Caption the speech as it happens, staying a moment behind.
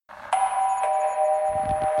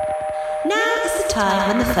time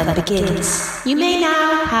when the fun begins. You may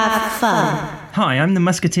now have fun. Hi, I'm the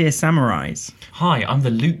Musketeer Samurais. Hi, I'm the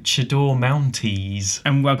Luchador Mounties.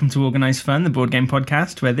 And welcome to Organised Fun, the board game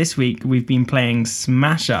podcast, where this week we've been playing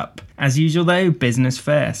Smash Up. As usual, though, business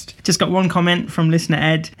first. Just got one comment from listener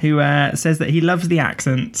Ed, who says that he loves the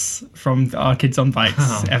accents from Our Kids on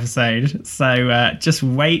Bikes episode. So just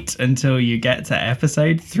wait until you get to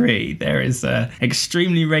episode 3. There is an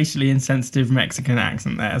extremely racially insensitive Mexican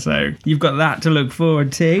accent there. So you've got that to look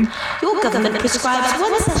forward to. Your government prescribes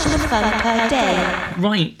one session of fun per day.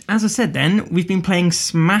 Right, as I said then, we've been playing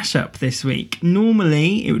Smash Up this week.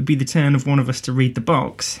 Normally, it would be the turn of one of us to read the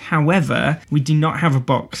box. However, we do not have a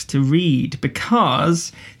box to read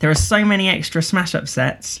because there are so many extra Smash Up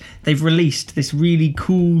sets. They've released this really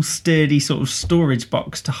cool, sturdy sort of storage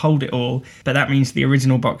box to hold it all, but that means the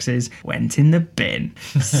original boxes went in the bin.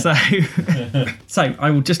 So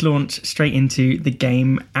I will just launch straight into the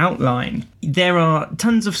game outline. There are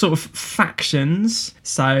tons of sort of factions.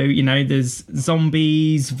 So, you know, there's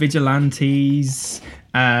zombies, vigilantes,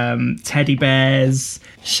 teddy bears,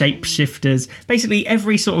 shapeshifters, basically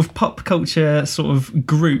every sort of pop culture sort of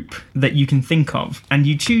group that you can think of. And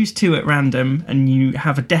you choose 2 at random and you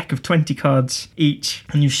have a deck of 20 cards each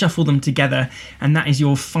and you shuffle them together and that is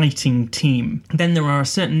your fighting team. Then there are a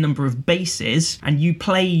certain number of bases and you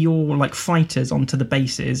play your like fighters onto the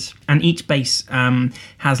bases, and each base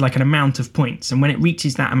has like an amount of points, and when it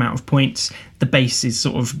reaches that amount of points the base is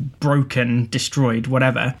sort of broken, destroyed,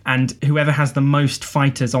 whatever, and whoever has the most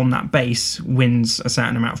fighters on that base wins a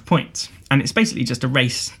certain amount of points. And it's basically just a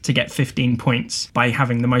race to get 15 points by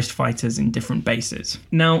having the most fighters in different bases.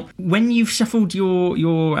 Now, when you've shuffled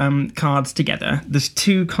your cards together, there's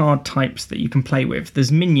 2 card types that you can play with.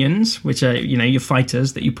 There's minions, which are, you know, your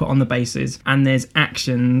fighters that you put on the bases, and there's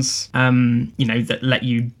actions, you know, that let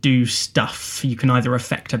you do stuff. You can either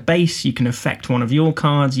affect a base, you can affect one of your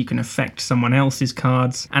cards, you can affect someone else's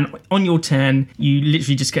cards, and on your turn, you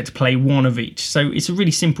literally just get to play one of each. So it's a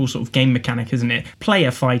really simple sort of game mechanic, isn't it? Play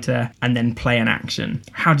a fighter, and then play an action.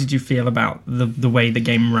 How did you feel about the way the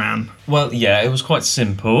game ran? Well, yeah, it was quite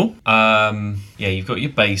simple. Yeah, you've got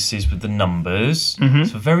your bases with the numbers. Mm-hmm.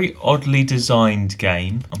 It's a very oddly designed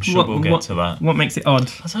game. I'm sure we'll get to that. What makes it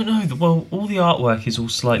odd? I don't know. Well, all the artwork is all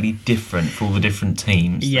slightly different for all the different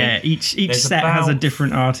teams. Yeah, each set has a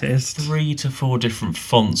different artist. 3 to 4 different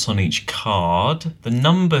fonts on each card. The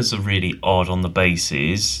numbers are really odd on the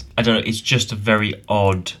bases. I don't know, it's just a very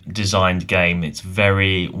odd designed game. It's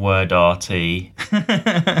very word arty,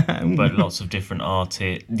 but lots of different art.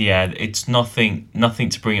 Yeah, it's nothing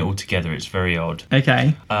to bring it all together. It's very odd.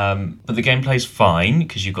 Okay. But the gameplay's fine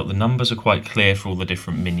because you've got the numbers are quite clear for all the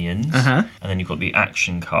different minions, and then you've got the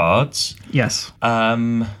action cards. Yes.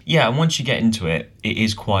 Yeah, and once you get into it, it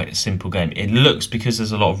is quite a simple game. It looks, because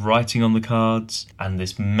there's a lot of writing on the cards and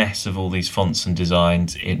this mess of all these fonts and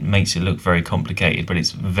designs, it makes it look very complicated, but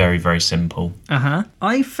it's very, very simple.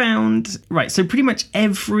 I found, right, so pretty much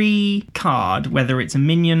every card, whether it's a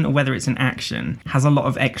minion or whether it's an action, has a lot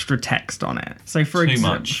of extra text on it. So for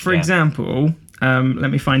example,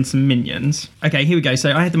 let me find some minions. Okay, here we go.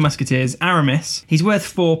 So I had the Musketeers. Aramis, he's worth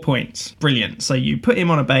 4 points. Brilliant. So you put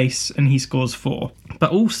him on a base and he scores 4.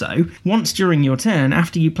 But also, once during your turn,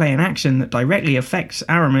 after you play an action that directly affects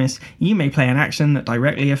Aramis, you may play an action that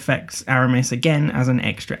directly affects Aramis again as an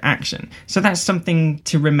extra action. So that's something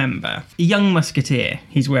to remember. A young Musketeer,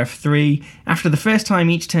 he's worth 3. After the first time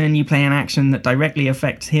each turn you play an action that directly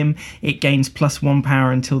affects him, it gains +1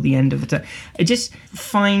 power until the end of the turn. I just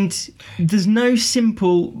find there's no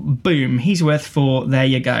simple boom, he's worth 4, there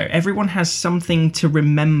you go. Everyone has something to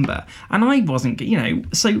remember. And I wasn't, you know,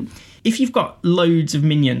 so if you've got loads of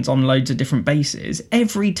minions on loads of different bases,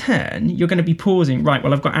 every turn you're going to be pausing. Right,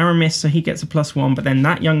 well, I've got Aramis, so he gets a +1, but then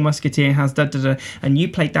that young Musketeer has da-da-da, and you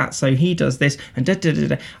played that, so he does this, and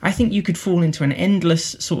da-da-da-da. I think you could fall into an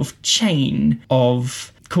endless sort of chain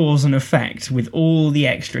of cause and effect with all the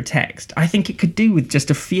extra text. I think it could do with just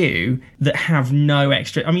a few that have no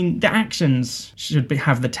extra. I mean, the actions should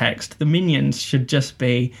have the text. The minions should just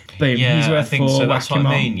be boom. Yeah, he's worth I think 4. so. That's what I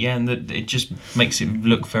mean. On. Yeah, and it just makes it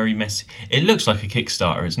look very messy. It looks like a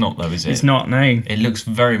Kickstarter. It's not, though, is it? It's not. No. It looks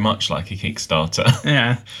very much like a Kickstarter.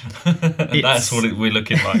 Yeah, that's what we're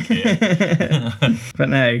looking like here. But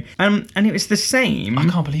no, and it was the same. I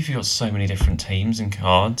can't believe you got so many different teams and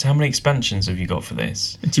cards. How many expansions have you got for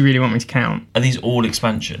this? Do you really want me to count? Are these all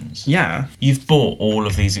expansions? Yeah. You've bought all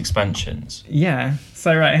of these expansions? Yeah.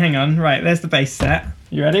 So, right, hang on. Right, there's the base set.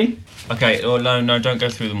 You ready? Okay, oh, no, don't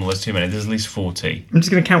go through them all. There's too many. There's at least 40. I'm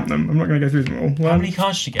just going to count them. I'm not going to go through them all. 1, how many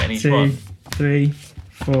cards did you get in each 2, one? 3,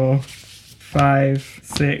 4, 5,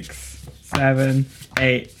 6, 7,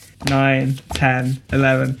 8, 9, 10,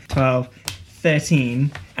 11, 12,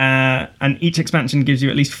 13. And each expansion gives you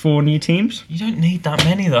at least 4 new teams. You don't need that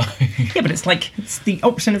many, though. Yeah, but it's the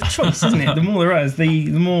option of choice, isn't it? The more there is, the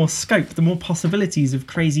more scope, the more possibilities of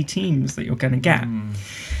crazy teams that you're going to get.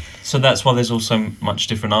 So that's why there's also much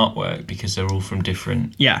different artwork, because they're all from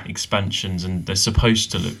different expansions and they're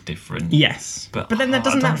supposed to look different. Yes. But then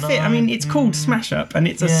doesn't that fit? I mean, it's called Smash Up, and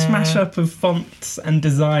it's a smash up of fonts and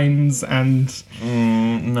designs and...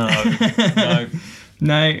 No.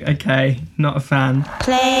 No, okay, not a fan.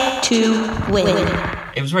 Play to win.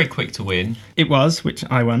 It was very quick to win. It was, which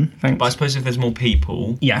I won, thanks. But I suppose if there's more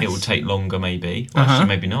people, yes, it will take longer maybe. Or actually,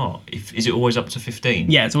 maybe not. Is it always up to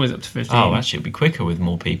 15? Yeah, it's always up to 15. Oh, actually, it'll be quicker with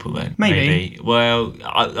more people then. Maybe. Well,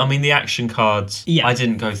 I mean, the action cards, I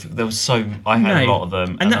didn't go through... There was I had a lot of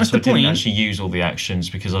them. And that was the point. I didn't actually use all the actions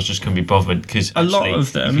because I was just going to be bothered. Because a lot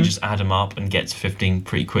of them... You can just add them up and get to 15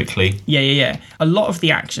 pretty quickly. Yeah. A lot of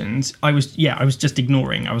the actions, I was just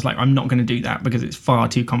ignoring. I was like, I'm not going to do that because it's far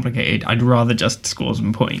too complicated. I'd rather just score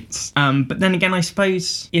some points. But then again, I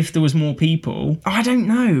suppose if there was more people, I don't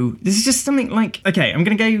know. This is just something like, okay, I'm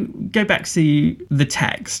going to go back to the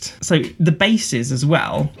text. So the bases as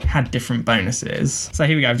well had different bonuses. So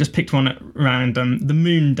here we go. I've just picked one at random. The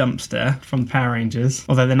Moon Dumpster from the Power Rangers.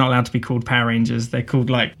 Although they're not allowed to be called Power Rangers. They're called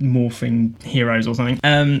like Morphing Heroes or something.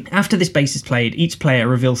 After this base is played, each player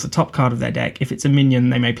reveals the top card of their deck. If it's a minion,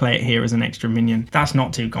 they may play it here as an extra minion. That's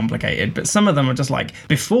not too complicated. But some of them are just like,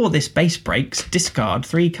 before this base breaks, discard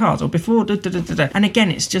 3 cards. Or before... And again,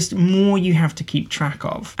 it's just more you have to keep track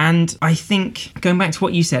of. And I think, going back to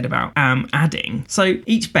what you said about adding. So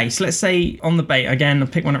each base, let's say on the base, again, I'll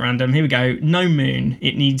pick one at random. Here we go. No moon.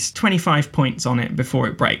 It needs 25 points on it before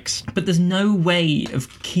it breaks. But there's no way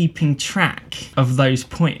of keeping track of those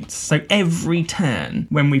points. So every turn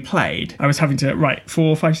when we played, I was having to,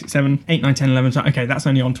 4, 5, 6, 7, 8, 9, 10, 11. Okay, that's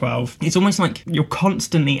only on 12. It's almost like you're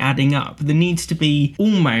constantly adding up. There needs to be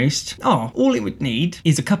almost, all it would need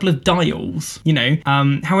is a couple of dials,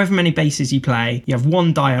 however many bases you play, you have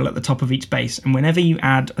one dial at the top of each base, and whenever you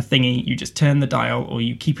add a thingy, you just turn the dial or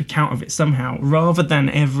you keep account of it somehow, rather than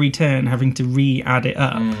every turn having to re-add it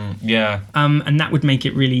up. And that would make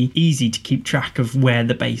it really easy to keep track of where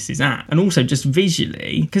the base is at. And also just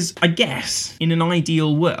visually, because I guess in an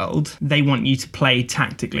ideal world, they want you to play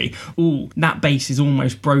tactically. That base is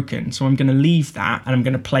almost broken, so I'm going to leave that and I'm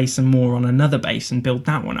going to play some more on another base and build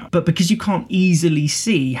that one up. But because you can't easily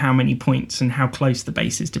see how many points and how close the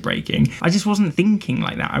base is to breaking, I just wasn't thinking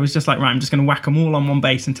like that. I was just like, I'm just going to whack them all on one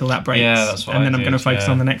base until that breaks. Yeah, that's what and then I I'm going to focus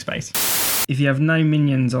on the next base. If you have no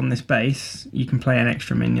minions on this base, you can play an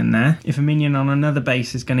extra minion there. If a minion on another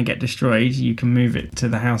base is going to get destroyed, you can move it to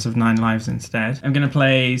the House of 9 Lives instead. I'm going to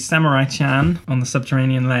play Samurai Chan on the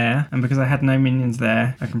subterranean layer, and because I had no minions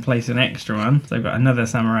there, I can place an extra one. So I've got another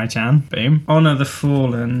Samurai Chan. Boom. Honor the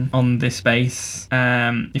Fallen on this base.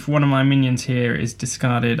 If one of my minions here is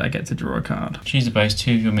discarded, I get to draw a card. Choose a base.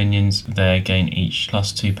 2 of your minions there gain each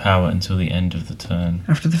 +2 power until the end of the turn.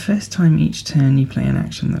 After the first time each turn, you play an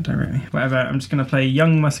action that directly. Whatever. I'm just going to play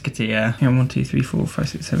Young Musketeer. Here, 1, 2, 3, 4, 5,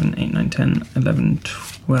 6, 7, 8, 9, 10, 11,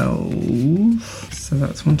 12. So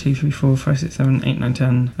that's 1, 2, 3, 4, 5, 6, 7, 8, 9,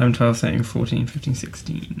 10, 11, 12, 13, 14, 15,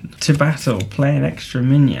 16. To battle, play an extra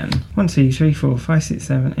minion. 1, 2, 3, 4, 5, 6,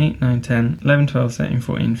 7, 8, 9, 10, 11, 12, 13,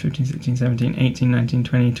 14, 15, 16, 17, 18, 19,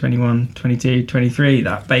 20, 21, 22, 23.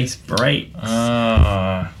 That base breaks.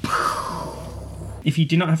 If you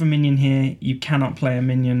do not have a minion here, you cannot play a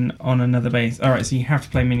minion on another base. Alright, so you have to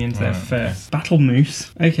play minions there first. Okay. Battle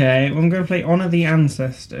Moose. Okay, well, I'm going to play Honor the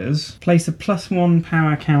Ancestors. Place a +1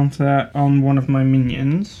 power counter on one of my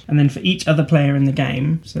minions. And then for each other player in the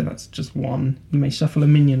game, so that's just 1, you may shuffle a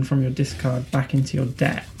minion from your discard back into your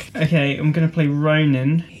deck. Okay, I'm going to play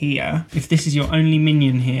Ronin here. If this is your only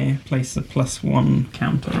minion here, place a +1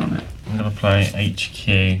 counter on it. I'm going to play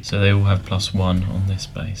HQ, so they all have +1 on this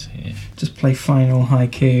base here. Just play Final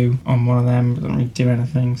Haiku on one of them, but don't really do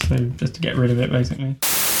anything, so just to get rid of it, basically.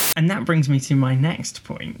 And that brings me to my next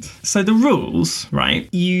point. So the rules, right?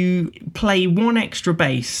 You play 1 extra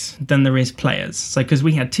base than there is players. So because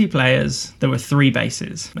we had 2 players, there were 3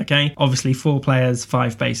 bases, okay? Obviously 4 players,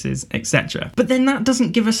 5 bases, etc. But then that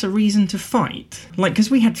doesn't give us a reason to fight. Like,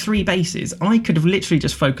 because we had 3 bases, I could have literally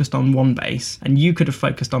just focused on 1 base, and you could have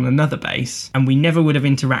focused on another base, and we never would have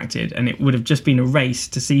interacted, and it would have just been a race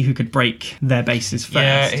to see who could break their bases first.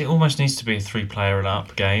 Yeah, it almost needs to be a 3-player and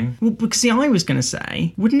up game. Well, because see, I was going to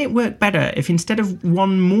say, wouldn't wouldn't it work better if instead of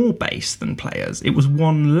one more base than players, it was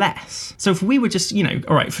one less? So if we were just,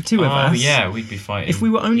 all right, for two of us... Oh, yeah, we'd be fighting. If we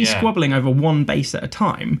were only squabbling over one base at a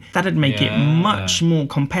time, that'd make it much more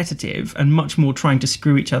competitive and much more trying to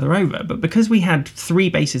screw each other over. But because we had 3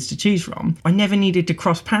 bases to choose from, I never needed to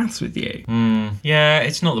cross paths with you. Yeah,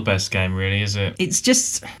 it's not the best game, really, is it? It's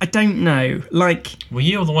just, I don't know, like... Well,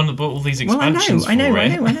 you're the one that bought all these expansions I know.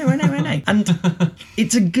 And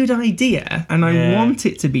it's a good idea, and I want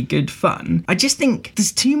it to be good fun. I just think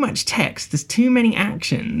there's too much text, there's too many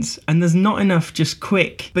actions, and there's not enough just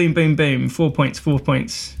quick, boom, boom, boom, 4 points, 4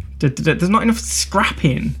 points. There's not enough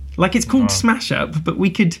scrapping. Like, it's called Smash Up, but we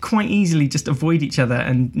could quite easily just avoid each other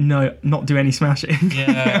and not do any smashing.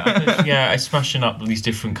 It's smashing up these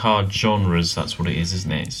different card genres. That's what it is,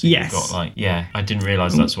 isn't it? So yes. You've got I didn't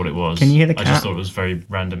realise that's what it was. Can you hear the cat? I just thought it was very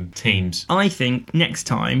random teams. I think next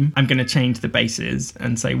time I'm going to change the bases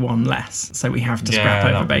and say one less, so we have to scrap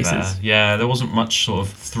over bases. Yeah, there wasn't much sort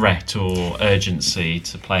of threat or urgency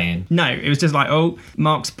to playing. No, it was just like,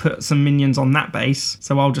 Mark's put some minions on that base,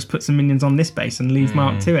 so I'll just put some minions on this base and leave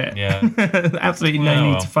Mark to it. Yeah. Absolutely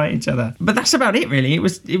no need to fight each other. But that's about it, really. It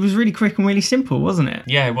was really quick and really simple, wasn't it?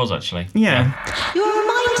 Yeah, it was actually. Yeah. You are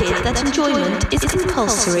reminded that enjoyment is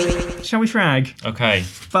compulsory. Shall we frag? Okay.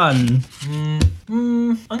 Fun. I'm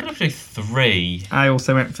going to do 3. I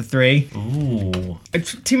also went for 3. Ooh.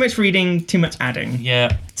 Too much reading, too much adding.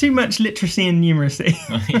 Yeah. Too much literacy and numeracy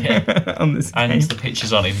on this game. And the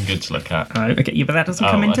pictures aren't even good to look at. Oh, okay, yeah, but that doesn't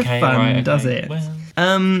come into fun, does it? Well,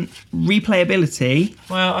 replayability.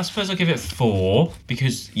 Well, I suppose I'll give it 4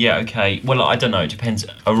 because, well, I don't know, it depends.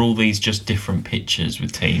 Are all these just different pictures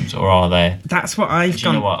with teams or are they? That's what I've Do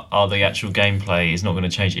you know what? Are the actual gameplay is not going to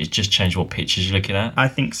change it? It's just change what pictures you're looking at? I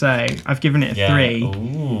think so. I've given it a 3.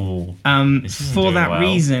 Ooh. For that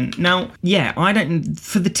reason. Now, I don't...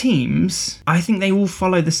 For the teams, I think they all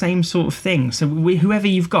follow the same sort of thing. So whoever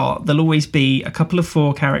you've got, there'll always be a couple of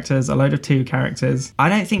 4 characters, a load of 2 characters. I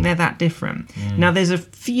don't think they're that different. Now, there's a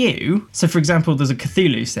few. So, for example, there's a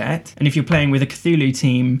Cthulhu set, and if you're playing with a Cthulhu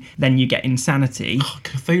team, then you get Insanity. Oh,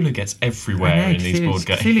 Cthulhu gets everywhere in these board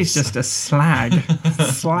games. Cthulhu's just a slag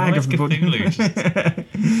of the board game.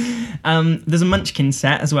 There's a Munchkin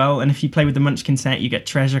set as well, and if you play with the Munchkin set, you get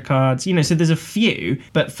treasure cards. So there's a few,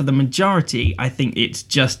 but for the majority, I think it's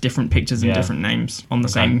just different pictures and different names on the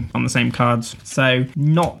same cards. So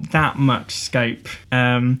not that much scope.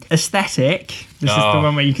 Aesthetic. This is the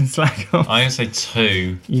one where you can slack off. I'm going to say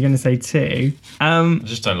 2. You're going to say 2. I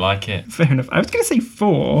just don't like it. Fair enough. I was going to say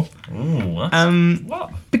 4. Ooh, that's...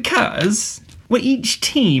 what? Because... Well, each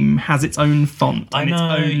team has its own font and its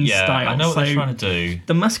own style. I know what they're trying to do.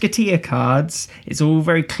 The Musketeer cards, it's all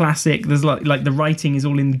very classic. There's like the writing is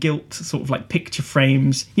all in gilt, sort of like picture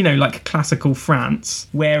frames, like classical France.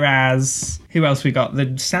 Whereas, who else we got? The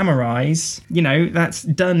Samurais, that's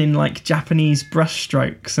done in like Japanese brush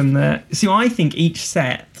strokes. And so I think each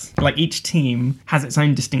set, like each team, has its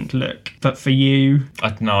own distinct look. But for you...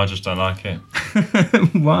 I just don't like it.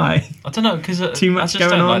 Why? I don't know, because too much I just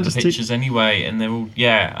going don't on, like the pictures anyway, and they're all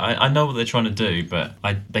I know what they're trying to do, but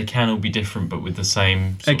they can all be different, but with the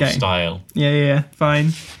same sort of style. Yeah,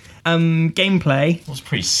 fine. Gameplay. It was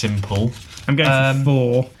pretty simple. I'm going for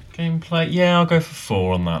 4. Gameplay, I'll go for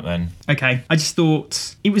 4 on that then. Okay, I just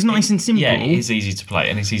thought it was nice and simple. Yeah, it is easy to play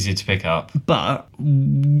and it's easy to pick up. But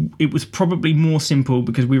it was probably more simple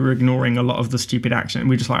because we were ignoring a lot of the stupid action. We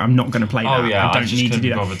were just like, I'm not going to play that. I don't need to do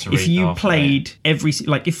that. If you played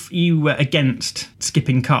if you were against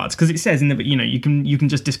skipping cards, because it says in the you can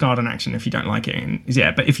just discard an action if you don't like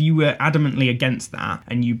it. But if you were adamantly against that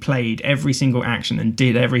and you played every single action and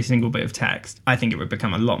did every single bit of text, I think it would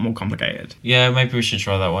become a lot more complicated. Yeah, maybe we should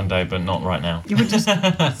try that one day, but not right now. You would just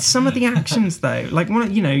some of the actions though, like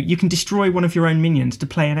you can destroy one of your own minions to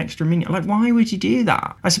play an extra minion. Like, why would you do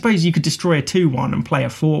that? I suppose you could destroy a 2/1 and play a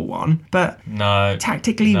 4/1, but no,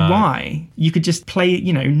 tactically, why? You could just play,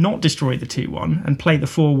 not destroy the 2/1 and play the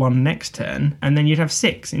 4/1 next turn, and then you'd have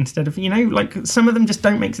 6 instead of, like some of them just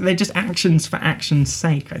don't make sense. They're just actions for action's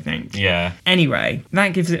sake, I think. Yeah. Anyway,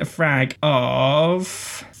 that gives it a frag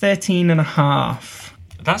of 13.5.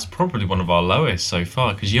 That's probably one of our lowest so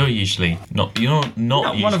far, because you're usually not usually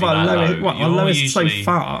one of our lowest. low. What, our lowest so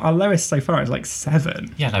far? Our lowest so far is like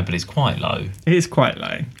 7. Yeah, no, but it's quite low. It is quite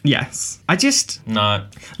low. Yes, I just no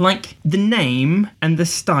like the name and the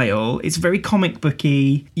style. It's very comic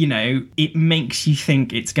booky. It makes you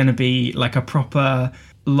think it's going to be like a proper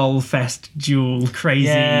lolfest duel, crazy.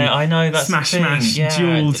 Yeah, I know, that's smash the thing. smash Yeah,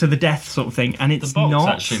 duel to the death sort of thing, and it's The box not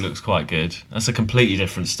actually looks quite good. That's a completely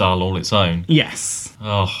different style all its own. Yes,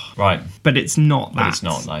 Oh, right. but it's not that. But it's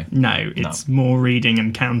not, though. No, it's more reading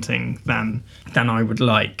and counting than I would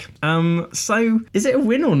like. So is it a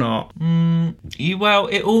win or not? Well,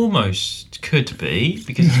 it almost could be,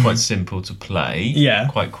 because it's quite simple to play. Yeah.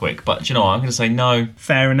 Quite quick. But do you know what? I'm going to say no.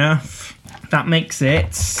 Fair enough. That makes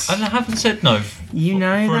it. I haven't said no You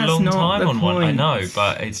know, for a that's long not time the on one. I point. know,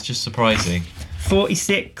 but it's just surprising.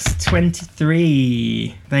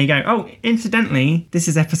 46-23. There you go. Oh, incidentally, this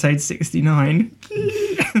is episode 69.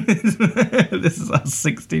 This is our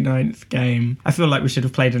 69th game. I feel like we should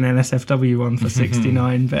have played an NSFW one for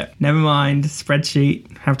 69, but never mind.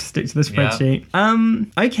 Spreadsheet. Have to stick to the spreadsheet.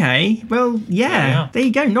 Okay. Well, yeah. There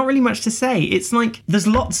you go. Not really much to say. It's like there's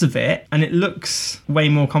lots of it, and it looks way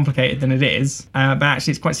more complicated than it is. But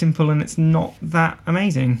actually, it's quite simple, and it's not that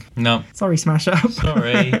amazing. No. Sorry, Smash Up.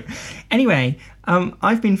 Sorry. Anyway,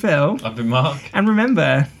 I've been Phil. I've been Mark. And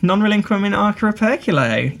remember, non-relinquum in Arca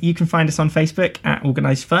Operculo. You can find us on Facebook at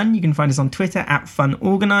Organised Fun. You can find us on Twitter at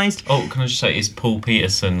FunOrganised. Oh, can I just say, is Paul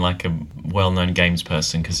Peterson like a well-known games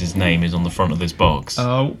person? Because his name is on the front of this box.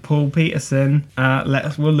 Oh, Paul Peterson.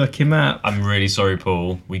 We'll look him up. I'm really sorry,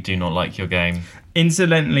 Paul. We do not like your game.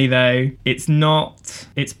 Incidentally, though, it's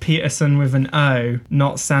Peterson with an O,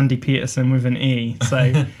 not Sandy Peterson with an E.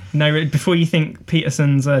 So, no, before you think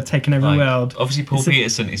Peterson's taken over the world. Obviously, Paul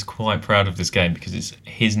Peterson is quite proud of this game because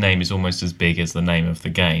his name is almost as big as the name of the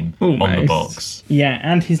game on the box. Yeah,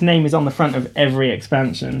 and his name is on the front of every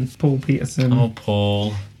expansion. Paul Peterson. Oh,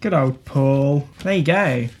 Paul. Good old Paul. There you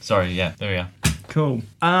go. Sorry, yeah, there we are. Cool.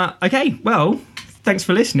 Okay, well, thanks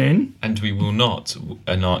for listening. And we will not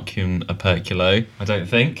anarchium operculo, I don't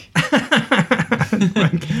think.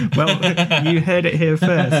 Well, you heard it here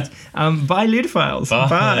first. Bye, Ludophiles.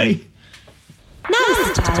 Bye.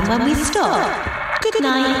 Now's the time when we stop. Good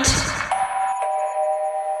night.